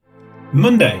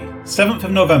Monday, 7th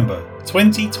of November,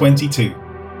 2022.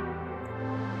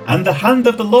 And the hand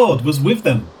of the Lord was with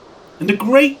them, and a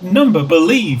great number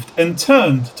believed and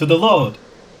turned to the Lord.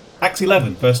 Acts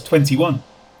 11, verse 21.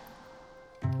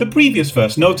 The previous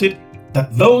verse noted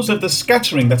that those of the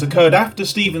scattering that occurred after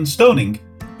Stephen's stoning,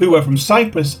 who were from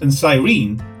Cyprus and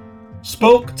Cyrene,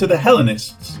 spoke to the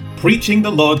Hellenists, preaching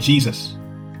the Lord Jesus.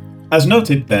 As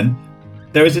noted then,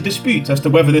 there is a dispute as to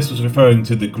whether this was referring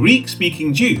to the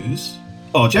Greek-speaking Jews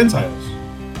or Gentiles.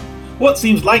 What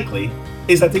seems likely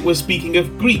is that it was speaking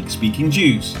of Greek-speaking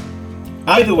Jews.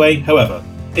 Either way, however,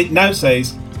 it now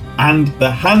says, "And the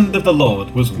hand of the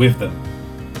Lord was with them."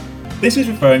 This is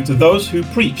referring to those who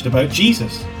preached about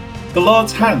Jesus. The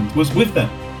Lord's hand was with them,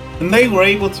 and they were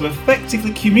able to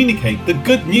effectively communicate the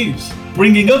good news,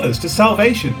 bringing others to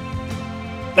salvation.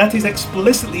 That is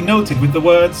explicitly noted with the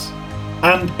words,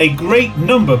 "And a great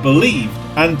number believed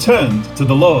and turned to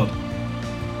the Lord."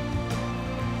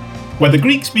 Whether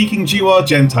Greek-speaking Jew or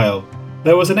Gentile,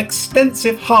 there was an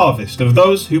extensive harvest of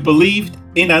those who believed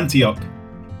in Antioch.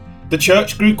 The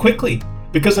church grew quickly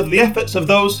because of the efforts of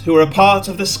those who were a part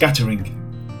of the scattering.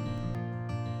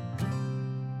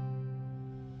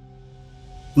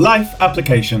 Life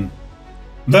application.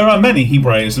 There are many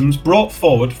Hebraisms brought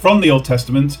forward from the Old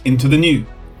Testament into the New.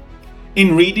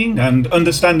 In reading and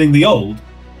understanding the Old,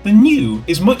 the New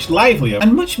is much livelier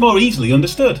and much more easily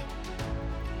understood.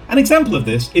 An example of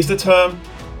this is the term,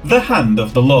 "the hand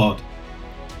of the Lord."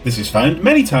 This is found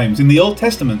many times in the Old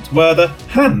Testament where the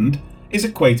hand is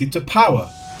equated to power.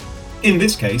 In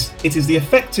this case, it is the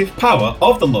effective power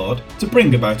of the Lord to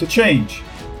bring about a change.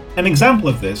 An example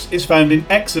of this is found in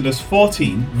Exodus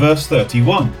 14, verse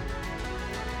 31.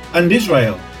 "And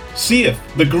Israel seeth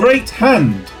the great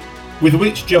hand with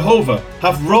which Jehovah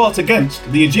hath wrought against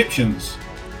the Egyptians.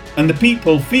 And the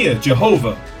people fear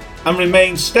Jehovah, and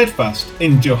remain steadfast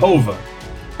in Jehovah,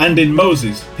 and in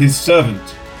Moses his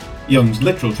servant." Young's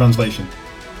literal translation.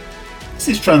 This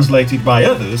is translated by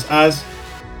others as,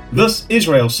 "Thus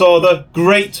Israel saw the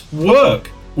great work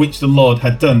which the Lord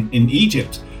had done in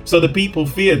Egypt, so the people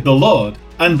feared the Lord,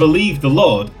 and believed the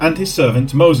Lord and his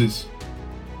servant Moses."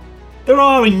 There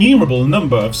are innumerable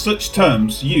number of such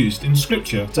terms used in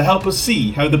Scripture to help us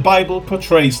see how the Bible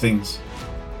portrays things.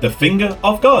 The finger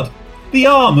of God, the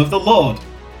arm of the Lord,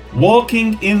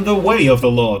 walking in the way of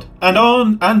the Lord, and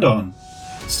on and on.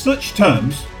 Such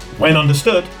terms, when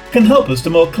understood, can help us to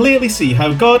more clearly see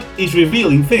how God is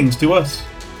revealing things to us.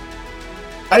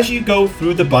 As you go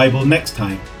through the Bible next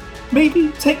time,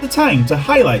 maybe take the time to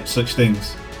highlight such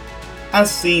things. As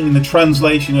seen in the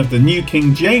translation of the New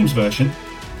King James Version,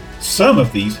 some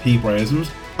of these Hebraisms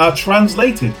are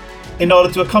translated in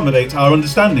order to accommodate our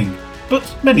understanding, but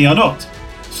many are not.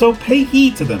 So pay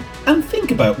heed to them and think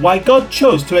about why God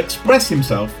chose to express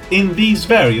himself in these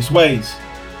various ways.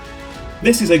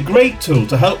 This is a great tool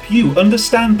to help you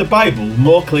understand the Bible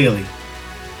more clearly.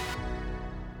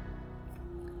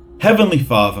 Heavenly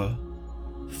Father,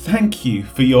 thank you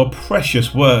for your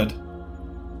precious word.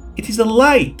 It is a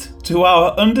light to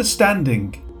our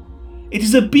understanding. It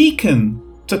is a beacon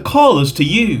to call us to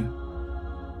you.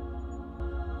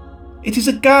 It is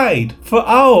a guide for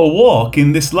our walk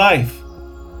in this life.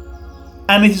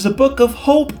 And it is a book of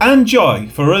hope and joy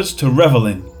for us to revel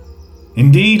in.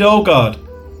 Indeed, O God,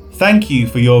 thank you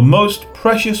for your most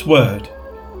precious word.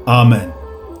 Amen.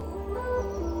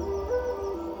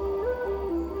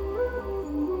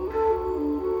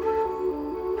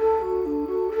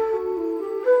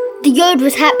 The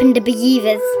Yodwas happened to be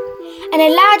believers, and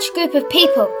a large group of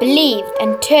people believed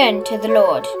and turned to the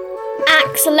Lord.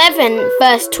 Acts 11,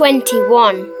 verse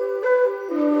 21.